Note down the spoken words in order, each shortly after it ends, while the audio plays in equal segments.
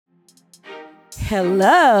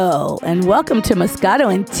Hello, and welcome to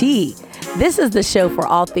Moscato and Tea. This is the show for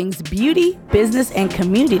all things beauty, business, and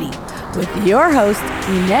community with your hosts,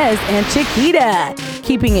 Inez and Chiquita,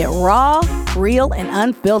 keeping it raw, real, and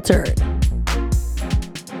unfiltered.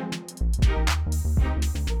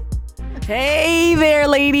 Hey there,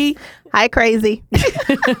 lady. Hi, crazy.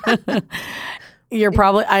 You're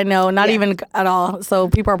probably, I know, not even at all. So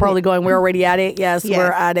people are probably going, we're already at it. Yes.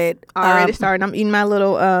 We're at it. Already started. I'm eating my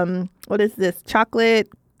little, what is this? Chocolate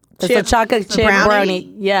It's chip. a chocolate chip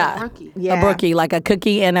brownie. Yeah. Yeah. A brookie, like a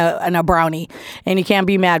cookie and a brownie. And you can't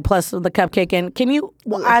be mad. Plus the cupcake. And can you,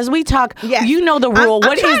 as we talk, Yes. you know the rule. I'm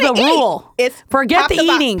What is trying the to eat. rule? It's Forget the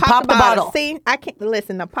eating. Pop the bottle. See, I can't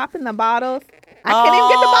listen. The popping the bottles. I can't even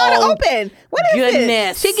get the bottle open. What is goodness.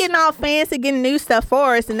 this? She getting all fancy, getting new stuff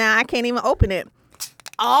for us, and now I can't even open it.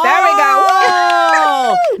 Oh,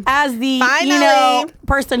 There we go. As the Finally.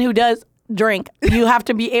 person who does drink, you have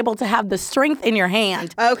to be able to have the strength in your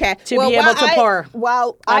hand. Okay. To be able to pour.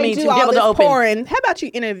 While I I mean, do to be all able this to open. pouring, how about you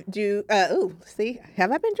introduce? See,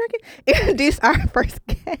 have I been drinking? Introduce our first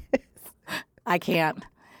guest. I can't.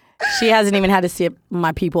 She hasn't even had to see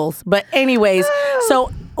my peoples. But anyways,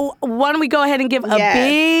 so why don't we go ahead and give a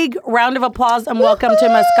big round of applause and welcome to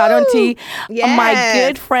Moscato and Tea, my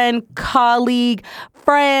good friend, colleague,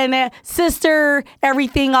 friend, sister,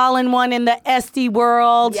 everything all in one in the SD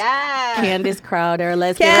world. Yeah. Candace Crowder.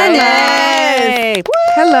 Let's Candace. get it.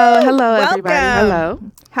 Hello, everybody. Hello.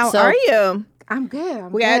 How are you? I'm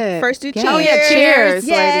good. We got first do cheers. Oh, yeah, cheers,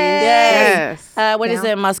 Yay. Yes. Yes. What is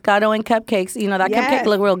it? Moscato and cupcakes. You know, that Yes. cupcake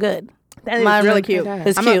look real good. That is Mine really look- cute.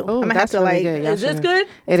 It's I'm cute. I'm gonna have to really like. good. Is this good?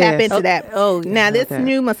 It Tap is. into that. Oh, Now this okay.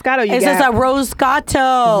 new Moscato you Is got. this a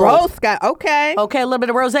Roscato? Rose Scott. Okay. Okay, a little bit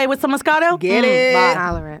of rosé with some Moscato. Get it. bye.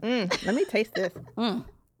 Tolerant. Let me taste this.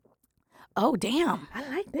 Oh, damn. I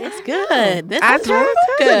like this. It's good. This I is do real too.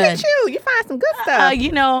 Look good. at you. You find some good stuff.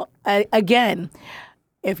 You know, again,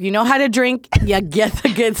 if you know how to drink, you get the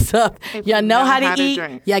good stuff. You know how to eat,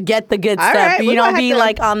 drink. you get the good All stuff. right, You we're don't gonna be have to-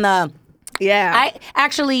 like on the... yeah. I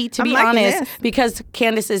actually, to I'm be liking honest, this. because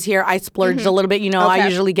Candace is here, I splurged a little bit. You know, I Okay.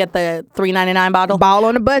 usually get the $3.99 bottle. Ball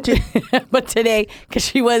on the budget. But today, because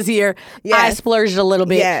she was here, I Yes. splurged a little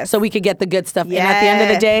bit Yes. so we could get the good stuff. And at the end of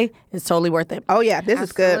the Yes. day, it's totally worth it. Oh yeah, this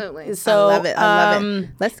is good. Absolutely. So, I love it. I love it.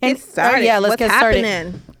 Let's get started. Yeah, let's What's get started.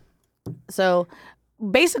 happening? So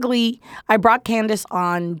basically, I brought Candace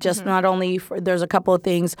on just not only for, there's a couple of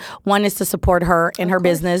things. One is to support her in her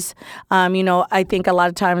business. You know, I think a lot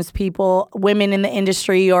of times people, women in the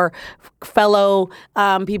industry or fellow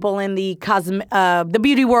people in the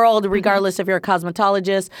beauty world, regardless if you're a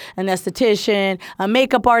cosmetologist, an esthetician, a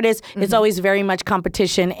makeup artist, it's always very much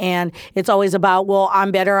competition, and it's always about, well,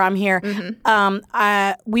 I'm better, I'm here.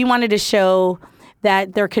 We wanted to show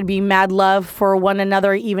that there could be mad love for one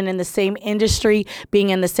another, even in the same industry,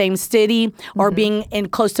 being in the same city, or being in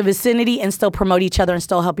close to vicinity, and still promote each other and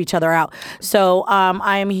still help each other out. So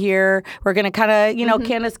I am here. We're going to kind of, you know,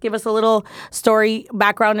 Candace, give us a little story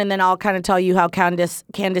background, and then I'll kind of tell you how Candace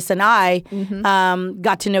and I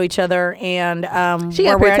got to know each other, and She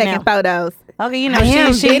where up we're here at taking now. photos. Okay, you know, I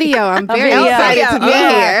am she video. I'm very video. excited to be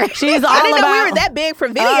Yeah. here. She's all I didn't about. know we were that big for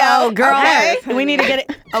video. Oh, girl, Okay. we need to get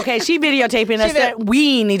it. Okay, she videotaping us. vid-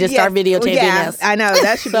 We need to start videotaping yeah, this. I know.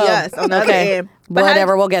 That should be us on the other end. But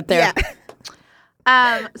Whatever, we'll get there.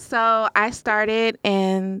 Yeah. So I started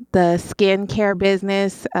in the skincare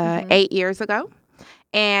business 8 years ago.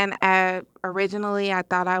 And originally I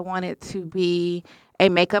thought I wanted to be a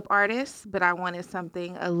makeup artist, but I wanted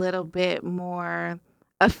something a little bit more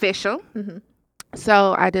official.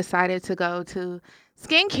 So I decided to go to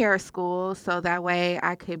skincare school so that way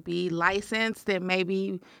I could be licensed and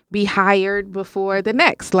maybe be hired before the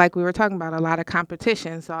next. Like we were talking about, a lot of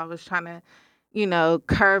competition. So I was trying to, you know,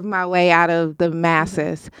 curve my way out of the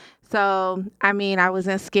masses. So, I mean, I was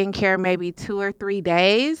in skincare maybe 2 or 3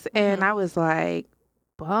 days, and I was like,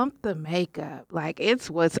 bump the makeup. Like, it's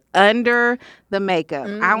what's under the makeup.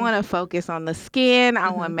 I want to focus on the skin. I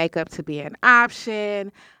want makeup to be an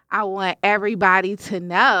option. I want everybody to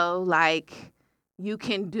know, like, you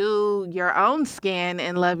can do your own skin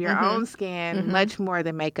and love your own skin much more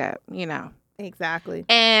than makeup, you know. Exactly.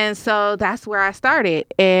 And so that's where I started.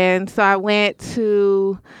 And so I went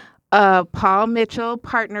to Paul Mitchell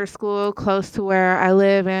Partner School close to where I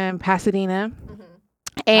live in Pasadena.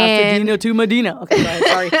 And Pasadena to Medina. Okay,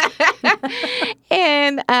 sorry.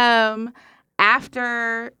 and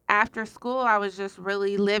after school, I was just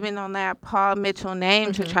really living on that Paul Mitchell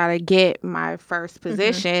name to try to get my first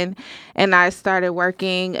position. And I started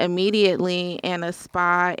working immediately in a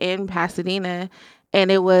spa in Pasadena. And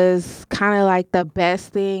it was kind of like the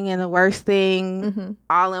best thing and the worst thing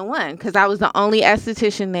all in one, because I was the only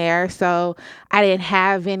esthetician there. So I didn't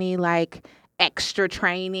have any like extra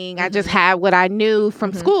training. I just had what I knew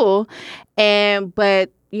from school.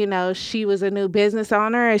 But you know, she was a new business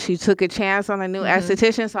owner and she took a chance on a new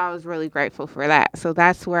esthetician. So I was really grateful for that. So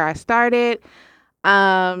that's where I started.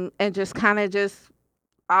 And just kind of just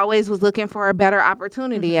always was looking for a better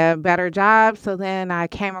opportunity, a better job. So then I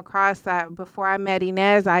came across that before I met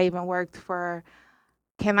Inez, I even worked for,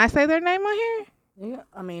 can I say their name on here? Yeah,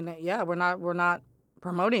 I mean, yeah, we're not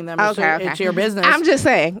promoting them. Okay, It's your business. I'm just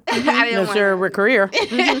saying. It's your career.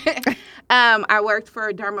 I worked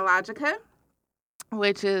for Dermalogica,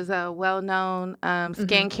 which is a well-known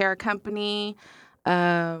skincare company.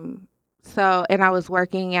 And I was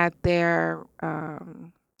working at their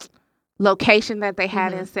location that they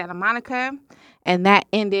had in Santa Monica, and that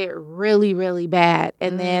ended really, really bad.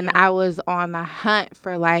 And then I was on the hunt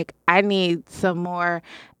for like, I need some more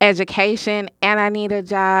education, and I need a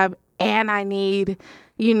job, and I need,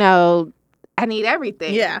 you know, I need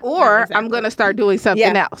everything. Yeah. Or exactly. I'm going to start doing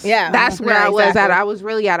something else. Yeah. That's where I was exactly. at. I was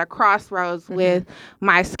really at a crossroads with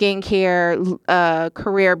my skincare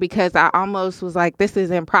career, because I almost was like, this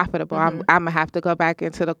isn't profitable. I'm going to have to go back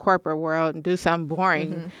into the corporate world and do something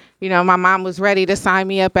boring. You know, my mom was ready to sign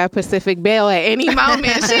me up at Pacific Bell at any moment.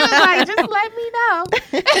 She was like, just let me know.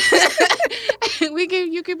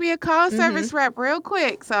 You could be a call service rep real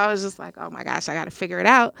quick. So I was just like, oh my gosh, I got to figure it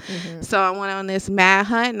out. So I went on this mad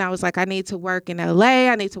hunt, and I was like, I need to work in LA.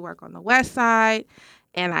 I need to work on the West Side.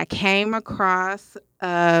 And I came across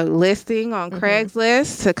a listing on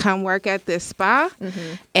Craigslist to come work at this spa.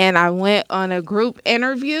 And I went on a group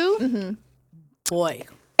interview. Boy.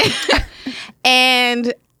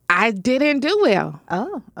 And I didn't do well.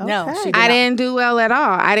 Oh, okay. No, she did I not. didn't do well at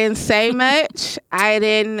all. I didn't say much.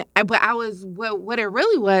 But I was, what it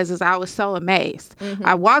really was is I was so amazed.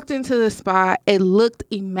 I walked into the spa. It looked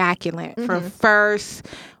immaculate for first.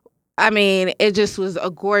 I mean, it just was a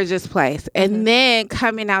gorgeous place. And then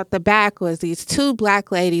coming out the back was these two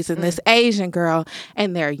Black ladies and this Asian girl,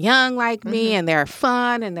 and they're young like me, and they're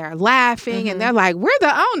fun, and they're laughing, and they're like, we're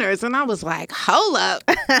the owners. And I was like, hold up.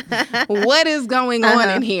 What is going on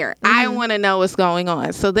in here? I want to know what's going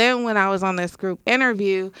on. So then when I was on this group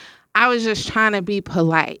interview, I was just trying to be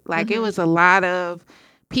polite. Like, it was a lot of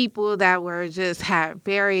people that were just had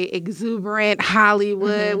very exuberant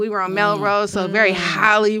Hollywood. We were on Melrose, so very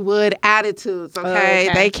Hollywood attitudes. Okay.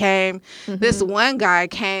 They came. This one guy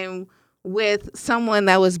came with someone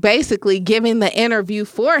that was basically giving the interview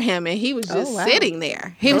for him, and he was just sitting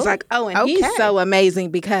there. He was like, oh, and he's so amazing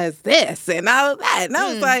because this and all that. And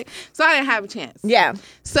I was like, so I didn't have a chance. Yeah.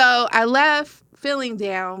 So I left feeling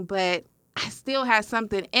down, but I still had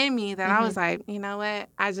something in me that I was like, you know what?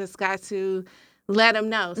 I just got to let him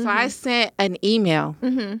know. So I sent an email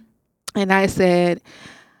and I said,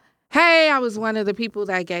 hey, I was one of the people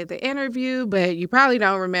that gave the interview, but you probably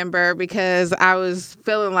don't remember because I was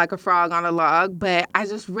feeling like a frog on a log. But I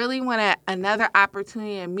just really want another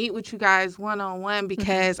opportunity to meet with you guys one-on-one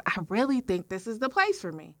because I really think this is the place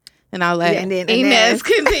for me. And I'll let Inez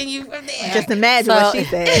continue from there. Just imagine what she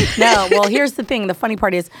said. No, well, here's the thing. The funny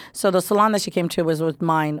part is, so the salon that she came to was with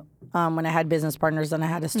mine when I had business partners and I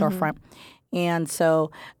had a storefront. And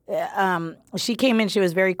so she came in, she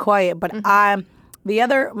was very quiet, but my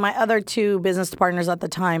other two business partners at the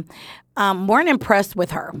time weren't impressed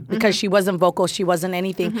with her because she wasn't vocal, she wasn't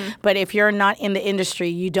anything. But if you're not in the industry,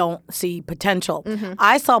 you don't see potential.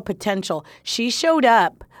 I saw potential. She showed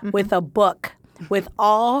up with a book with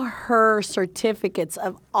all her certificates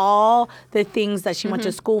of all the things that she went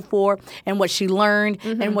to school for and what she learned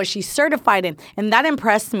and what she's certified in. And that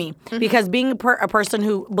impressed me because being a person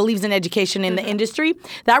who believes in education in the industry,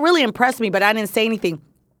 that really impressed me, but I didn't say anything.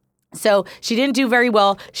 So she didn't do very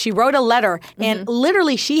well. She wrote a letter, and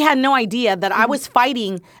literally she had no idea that I was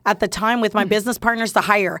fighting at the time with my business partners to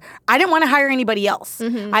hire. I didn't want to hire anybody else.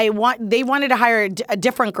 They wanted to hire a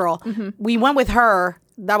different girl. We went with her.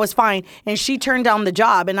 That was fine. And she turned down the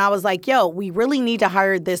job. And I was like, yo, we really need to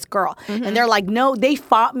hire this girl. And they're like, no, they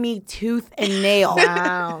fought me tooth and nail.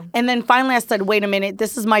 Wow. And then finally I said, wait a minute,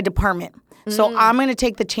 this is my department. So I'm going to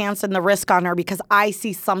take the chance and the risk on her because I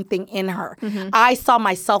see something in her. I saw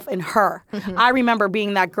myself in her. I remember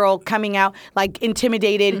being that girl coming out like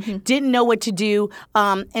intimidated, didn't know what to do.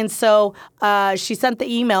 And so she sent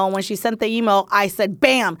the email. When she sent the email, I said,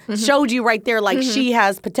 bam, showed you right there like she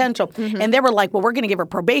has potential. And they were like, well, we're going to give her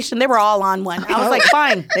probation. They were all on one. I was like,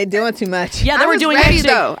 fine. They doing too much. Yeah, they were doing ready,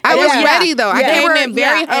 extra. though. I was ready, though. I came in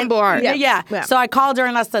very humble heart. Yeah. So I called her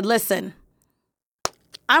and I said, listen,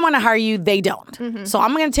 I want to hire you. They don't. So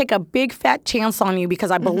I'm going to take a big fat chance on you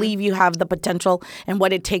because I believe you have the potential and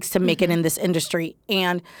what it takes to make it in this industry.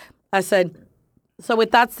 And I said, so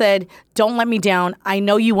with that said, don't let me down. I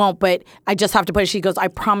know you won't, but I just have to put it. She goes, I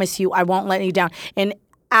promise you, I won't let you down. And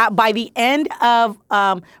by the end of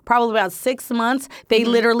probably about 6 months, they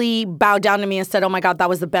literally bowed down to me and said, oh my God, that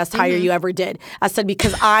was the best hire you ever did. I said,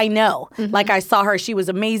 because I know, like I saw her, she was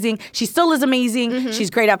amazing. She still is amazing. She's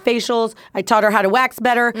great at facials. I taught her how to wax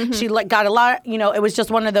better. She got a lot, it was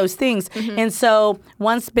just one of those things. And so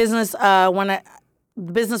once business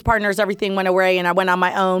partners, everything went away and I went on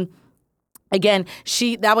my own. Again,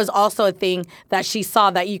 that was also a thing that she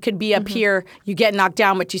saw, that you could be up here, you get knocked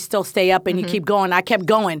down, but you still stay up and you keep going. I kept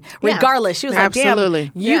going regardless. She was like,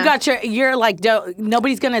 damn, you got you're like,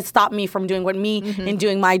 nobody's going to stop me from doing and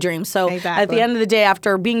doing my dream. So at the end of the day,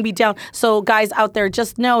 after being beat down, so guys out there,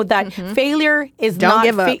 just know that failure is Don't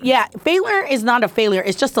give up. Failure is not a failure.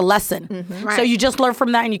 It's just a lesson. Right. So you just learn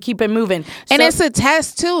from that and you keep it moving. And it's a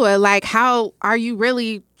test too, like how are you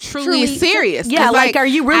really truly serious? Yeah, like are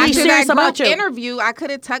you really serious about your interview? I could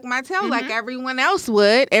have tucked my tail like everyone else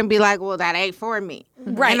would and be like, well, that ain't for me.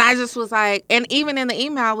 Right. And I just was like, and even in the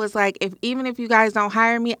email I was like, even if you guys don't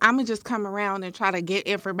hire me, I'm gonna just come around and try to get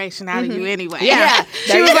information out of you anyway. Yeah.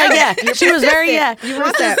 She was like, she was very, You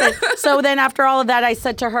want that. So then after all of that, I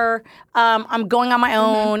said to her, I'm going on my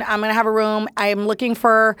own. I'm going to have a room. I'm looking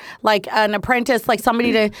for like an apprentice, like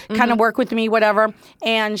somebody to kind of work with me, whatever.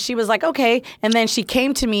 And she was like, okay. And then she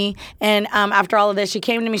came to me. And after all of this, she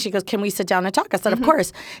came to me. She goes, can we sit down and talk? I said, of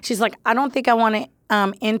course. She's like, I don't think I want to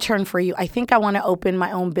intern for you. I think I want to open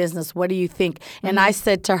my own business. What do you think? And I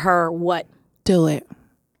said to her, what? Do it.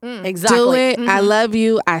 Exactly. Do it. I love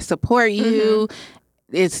you. I support you.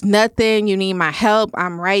 It's nothing. You need my help.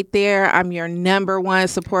 I'm right there. I'm your number one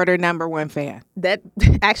supporter, number one fan. That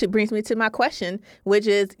actually brings me to my question, which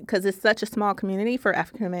is, because it's such a small community for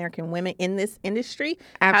African American women in this industry,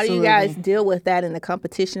 how do you guys deal with that and the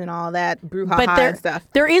competition and all that brouhaha and stuff?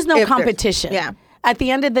 There is no competition. Yeah. At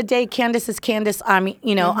the end of the day, Candace is Candace. I'm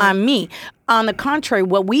me. On the contrary,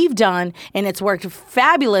 what we've done, and it's worked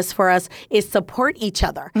fabulous for us, is support each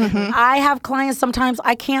other. I have clients sometimes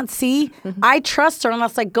I can't see. I trust her, and I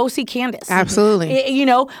was like, go see Candace. Absolutely.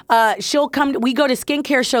 She'll come. We go to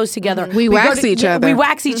skincare shows together. We wax each other. We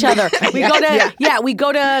wax each other. We go to we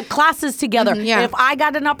go to classes together. Yeah. If I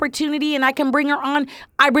got an opportunity and I can bring her on,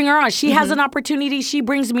 I bring her on. She has an opportunity, she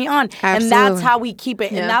brings me on. Absolutely. And that's how we keep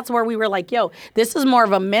it. And that's where we were like, yo, this is more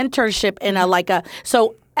of a mentorship and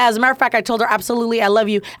so as a matter of fact, I told her, absolutely, I love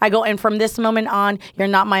you. I go, and from this moment on, you're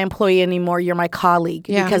not my employee anymore. You're my colleague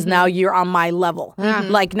because now you're on my level.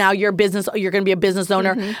 Like now you're going to be a business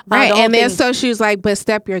owner. Right. And then so she was like, but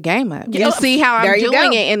step your game up. You see how I'm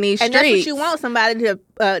doing it in these streets. And that's what you want, somebody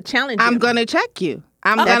to challenge you. I'm going to check you.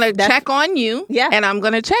 I'm going to check on you. Yeah. And I'm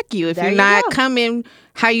going to check you. If you're not coming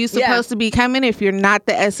how you supposed to be coming, if you're not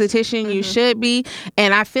the esthetician you should be.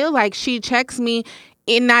 And I feel like she checks me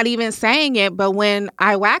in not even saying it, but when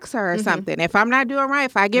I wax her or something, if I'm not doing right,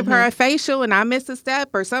 if I give her a facial and I miss a step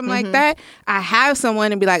or something like that, I have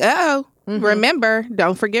someone and be like, remember,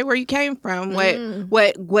 don't forget where you came from.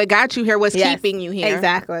 What got you here, what's keeping you here.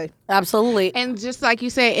 Exactly. Absolutely. And just like you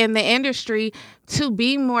said, in the industry, to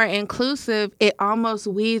be more inclusive, it almost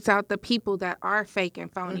weeds out the people that are fake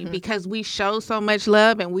and phony because we show so much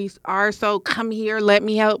love and we are so come here, let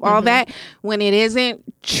me help, all that. When it isn't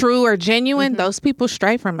true or genuine, those people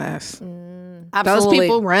stray from us. Absolutely. Those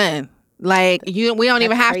people run. Like we don't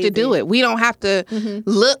even have to do it. We don't have to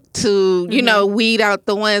look to, weed out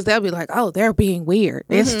the ones that'll be like, oh, they're being weird.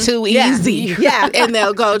 It's too easy. Yeah. And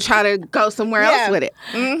they'll go try to go somewhere else with it.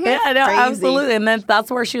 Yeah, I know, absolutely. And then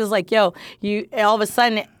that's where she was like, yo, you all of a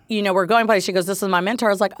sudden, we're going place. She goes, this is my mentor.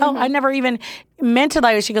 I was like, oh, I never even meant to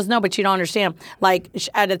like it. She goes, no, but you don't understand. Like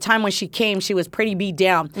at a time when she came, she was pretty beat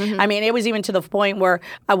down. I mean, it was even to the point where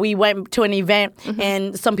we went to an event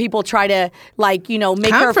and some people try to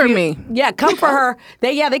make her for me. Yeah, come for her.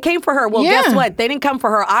 They came for her. Well, guess what? They didn't come for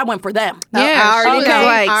her. I went for them.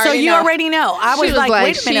 Yeah, so you already know. I was like,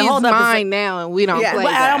 wait a minute, hold up. She's mine now, and we don't play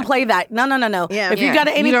that. I don't play that. No. Yeah. If you got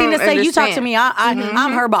anything to say, you talk to me.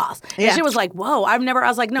 I'm her boss. Yeah. And she was like, whoa, I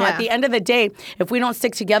was like, no, at the end of the day, if we don't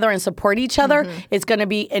stick together and support each other, it's going to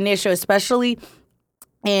be an issue, especially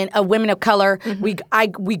in women of color.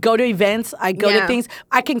 We go to events, I go to things.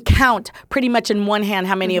 I can count pretty much in one hand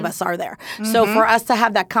how many of us are there. So for us to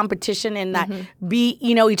have that competition and that beat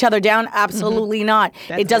each other down, absolutely not.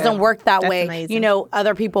 It doesn't work that way. Amazing.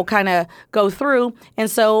 Other people kind of go through. And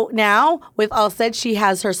so now, with all said, she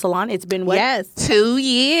has her salon. It's been what? Yes. 2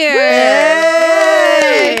 years.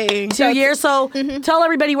 Yay! 2 years. So tell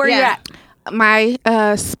everybody where you're at. my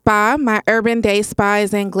spa, my urban day spa,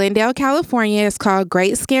 is in Glendale, California. It's called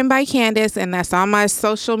Great Skin by Candace, and that's on my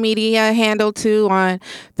social media handle too, on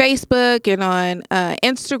Facebook and on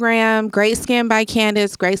Instagram. Great Skin by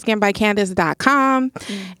Candace, greatskinbycandace.com.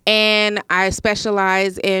 And I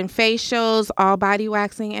specialize in facials, all body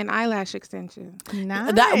waxing, and eyelash extensions.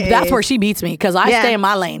 Nice. That's where she beats me because I stay in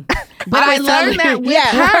my lane. But I learned that with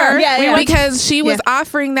her because she was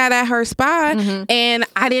offering that at her spa, and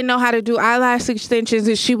I didn't know how to do eyelash extensions.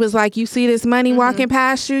 And she was like, "You see this money walking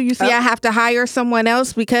past you? You see, I have to hire someone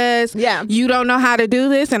else because you don't know how to do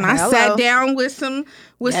this." And I sat down with some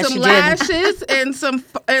lashes and some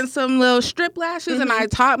little strip lashes, and I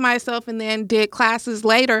taught myself, and then did classes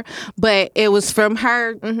later. But it was from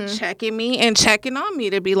her checking me and checking on me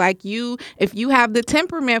to be like, if you have the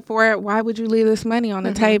temperament for it, why would you leave this money on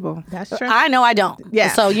the table? That's true. I know I don't.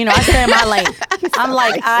 Yeah. So, I stay in my lane. I'm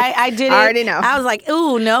like, I did it. I already know. I was like,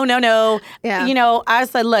 ooh, no. Yeah. I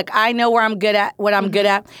said, look, I know where I'm good at, what I'm good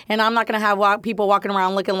at, and I'm not going to have people walking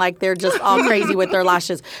around looking like they're just all crazy with their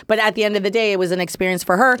lashes. But at the end of the day, it was an experience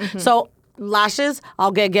for her. So lashes,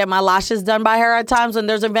 I'll get my lashes done by her at times when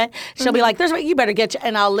there's an event. She'll be like, you better get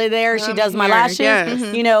and I'll lay there. She does my lashes.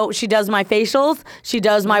 Yes. She does my facials. She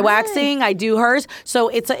does my waxing. I do hers. So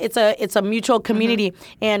it's a mutual community.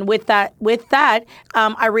 And with that,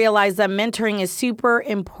 I realized that mentoring is super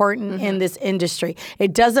important in this industry.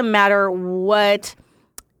 It doesn't matter what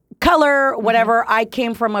color, whatever. I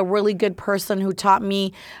came from a really good person who taught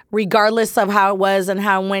me, regardless of how it was and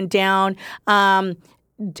how it went down.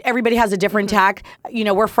 Everybody has a different tack.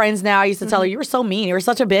 We're friends now. I used to tell her, you were so mean. You were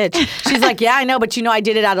such a bitch. She's like, yeah, I know. But I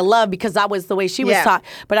did it out of love because that was the way she was taught.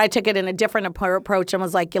 But I took it in a different approach and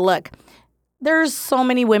was like, look, there's so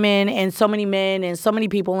many women and so many men and so many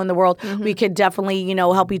people in the world. We could definitely,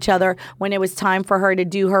 help each other. When it was time for her to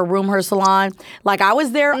do her salon, like I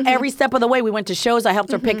was there every step of the way. We went to shows. I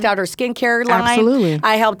helped her pick out her skincare line. Absolutely.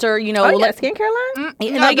 I helped her, skincare line?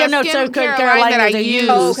 Skincare line that I use.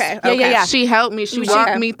 Oh, okay. Yeah. She helped me. She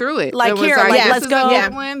walked me through it. Like, here, let's go.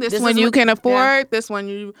 This one you can afford. This one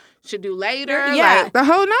you should do later. Yeah. Like, the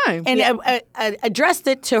whole nine. And I addressed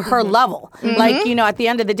it to her level. Like, at the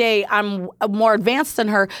end of the day, I'm more advanced than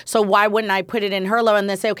her. So why wouldn't I put it in her level and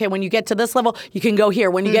then say, okay, when you get to this level, you can go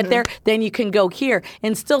here. When you get there, then you can go here.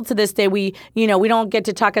 And still to this day, we don't get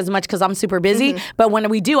to talk as much because I'm super busy. But when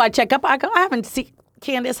we do, I check up. I go, I haven't seen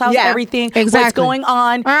Candace, how's everything? Exactly. What's going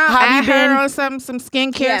on? How have you been? On some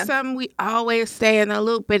skincare, something. We always stay in the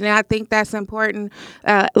loop, and I think that's important.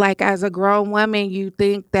 Like as a grown woman, you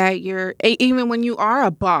think that even when you are a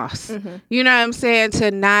boss, you know what I'm saying,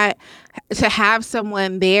 to have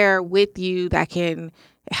someone there with you that can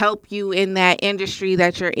help you in that industry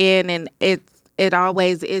that you're in, and it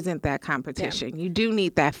always isn't that competition. You do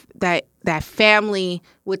need that family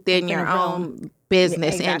within your own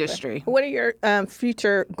business industry. What are your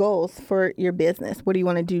future goals for your business? What do you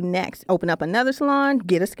want to do next? Open up another salon?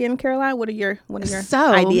 Get a skincare line? What are your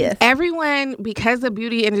ideas? Everyone, because the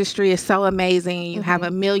beauty industry is so amazing and you have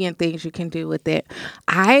a million things you can do with it,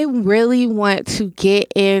 I really want to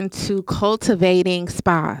get into cultivating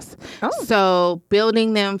spas. So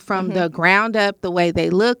building them from the ground up, the way they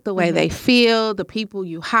look, the way they feel, the people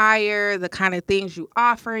you hire, the kind of things you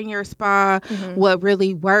offer in your spa, what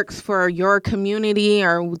really works for your community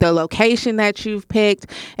or the location that you've picked,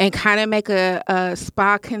 and kind of make a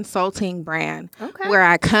spa consulting brand where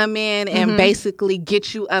I come in and basically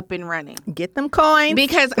get you up and running. Get them coins.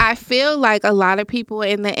 Because I feel like a lot of people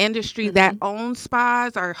in the industry that own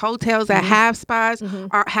spas or hotels that have spas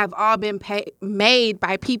have all been made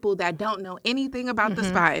by people that don't know anything about the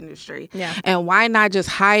spa industry. Yeah. And why not just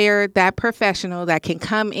hire that professional that can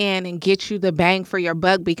come in and get you the bang for your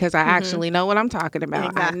buck, because I actually know what I'm talking about.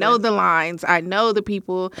 Exactly. I know the lines. I know the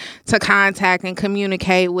people to contact and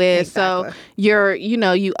communicate with. Exactly. So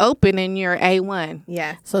you open and you're A1.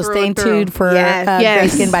 Yeah. So stay tuned for Great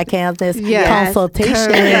Skin by Candace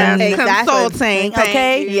consultation. Consulting.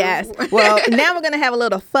 Okay. Yes. Well, now we're going to have a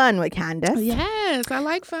little fun with Candace. Yes. I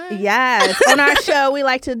like fun. Yes. On our show, we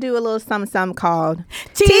like to do a little something called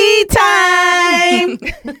Tea Time.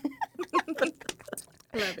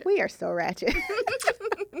 We are so ratchet.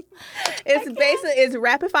 It's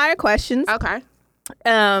rapid fire questions. Okay.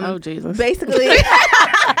 Oh Jesus. Basically,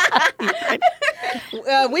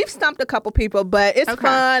 we've stumped a couple people, but it's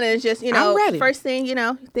fun. And it's just first thing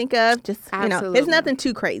think of. Just it's nothing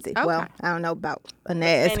too crazy. Okay. Well, I don't know about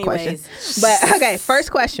Anna's question, but okay.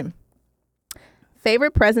 First question: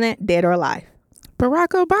 favorite president, dead or alive? Barack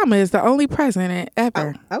Obama is the only president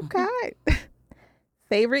ever. Oh, okay.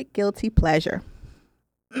 Favorite guilty pleasure?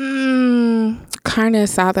 Carne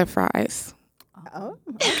asada fries. Oh,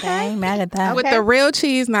 okay. Mad at that. With the real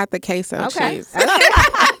cheese, not the queso cheese. Okay.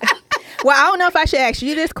 Well, I don't know if I should ask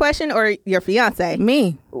you this question or your fiance.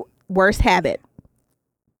 Me. Worst habit.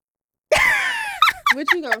 What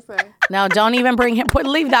you gonna say? No, don't even bring him.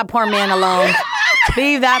 Leave that poor man alone.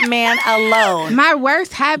 Leave that man alone. My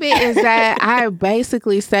worst habit is that I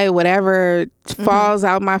basically say whatever falls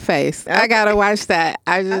out my face. Okay. I gotta watch that.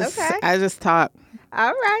 I just talk.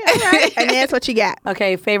 All right. And that's what you got.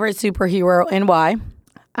 Okay, favorite superhero and why?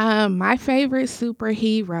 My favorite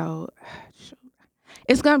superhero.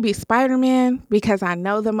 It's going to be Spider-Man because I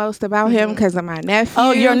know the most about him because of my nephew.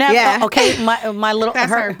 Oh, your nephew? Yeah. Okay, my little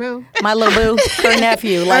her boo. My little boo, her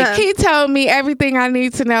nephew. Like he told me everything I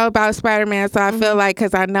need to know about Spider-Man, so I feel like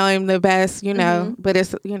because I know him the best, you know, but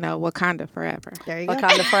it's, Wakanda forever. There you go.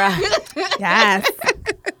 Wakanda forever. Yes.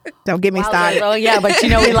 Don't get me started. Oh, yeah, but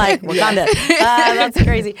we like Wakanda. That's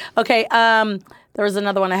crazy. Okay, there was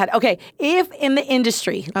another one I had. Okay, if in the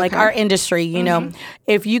industry, like our industry, you know,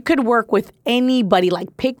 if you could work with anybody,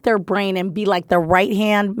 like pick their brain and be like the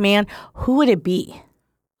right-hand man, who would it be?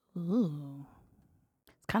 Ooh.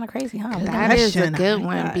 It's kind of crazy, huh? That is a good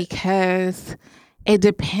one because it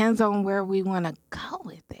depends on where we want to go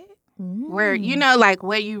with it. Where, like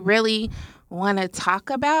what you really want to talk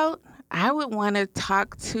about. I would want to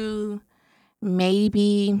talk to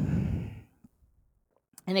maybe...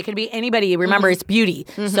 And it could be anybody. Remember, it's beauty.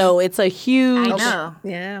 So it's a huge... I know.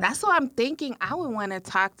 Yeah. That's what I'm thinking. I would want to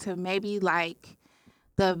talk to maybe like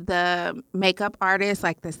the makeup artists,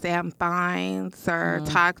 like the Sam Fines, or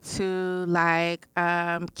talk to like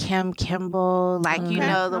Kim Kimble, like,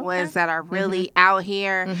 the ones that are really out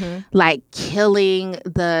here, like killing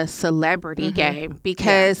the celebrity game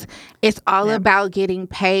because it's all about getting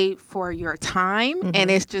paid for your time.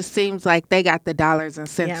 And it just seems like they got the dollars and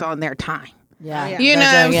cents on their time. Yeah. You know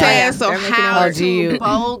what I'm saying? So how do you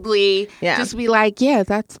boldly just be like,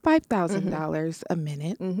 that's $5,000 a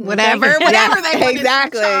minute, whatever they want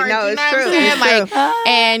exactly. To charge, no, it's true. It's true.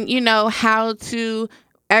 And how to.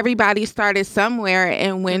 Everybody started somewhere,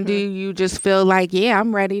 and when do you just feel like,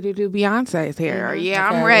 I'm ready to do Beyonce's hair, or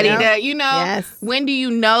I'm ready to, when do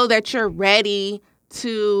you know that you're ready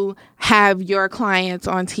to have your clients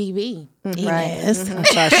on TV? Yes.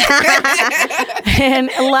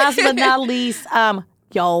 And last but not least,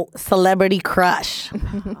 celebrity crush.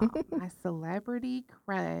 My celebrity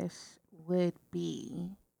crush would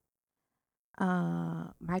be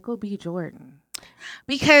Michael B. Jordan.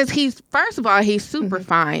 Because first of all, he's super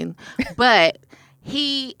fine, but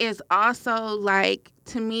he is also like,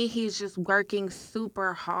 to me, he's just working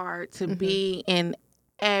super hard to be in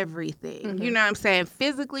everything. You know what I'm saying?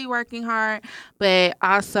 Physically working hard, but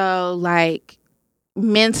also like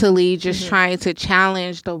mentally just trying to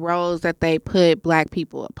challenge the roles that they put Black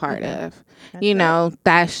people a part of.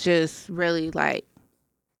 That's just really like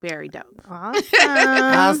very dope. Awesome.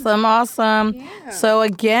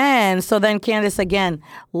 Yeah. So then Candace,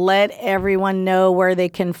 let everyone know where they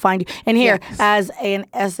can find you. And here, as an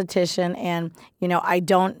esthetician, and I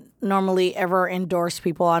don't normally ever endorse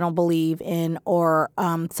people I don't believe in or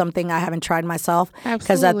something I haven't tried myself.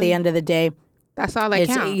 Because at the end of the day, that's all that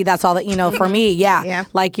counts. That's all that, for me, yeah.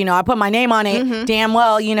 Like, I put my name on it, damn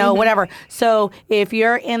well, whatever. So if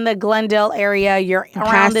you're in the Glendale area, you're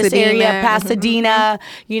around this area, Pasadena,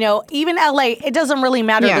 even LA, it doesn't really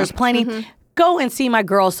matter. Yeah. There's plenty. Go and see my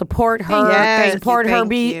girl. Support her. Support her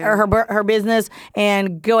business.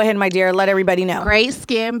 And go ahead, my dear. Let everybody know. Great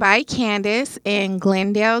Skin by Candace in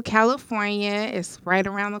Glendale, California. It's right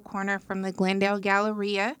around the corner from the Glendale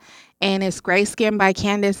Galleria. And it's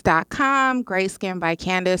greatskinbycandace.com, Great Skin by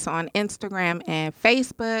Candace on Instagram and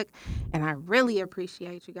Facebook. And I really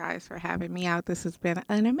appreciate you guys for having me out. This has been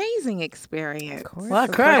an amazing experience. Well,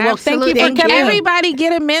 thank you for coming. Everybody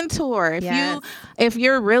get a mentor. If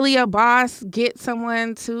you're really a boss, get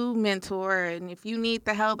someone to mentor. And if you need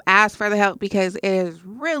the help, ask for the help because it has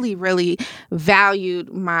really, really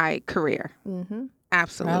valued my career.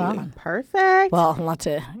 Absolutely. Perfect. Well, not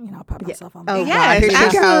to, pat myself on the back. Yes,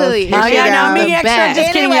 absolutely. Oh, yeah, no, me extra.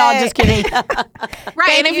 Just kidding, y'all. Just kidding.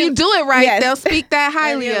 Right, and if you do it right, they'll speak that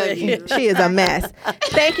highly of you. She is a mess.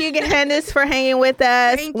 Thank you, Candace, for hanging with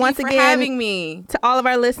us. Thank you for having me. To all of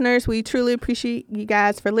our listeners, we truly appreciate you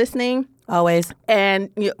guys for listening. Always. And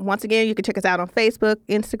once again, you can check us out on Facebook,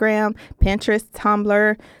 Instagram, Pinterest,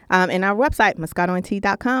 Tumblr, and our website,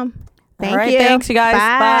 moscatoandtea.com. Thank you. Thanks, you guys.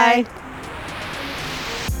 Bye.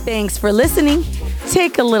 Thanks for listening.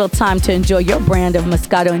 Take a little time to enjoy your brand of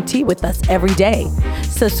Moscato and Tea with us every day.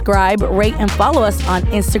 Subscribe, rate, and follow us on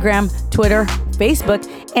Instagram, Twitter, Facebook,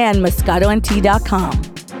 and moscatoandtea.com.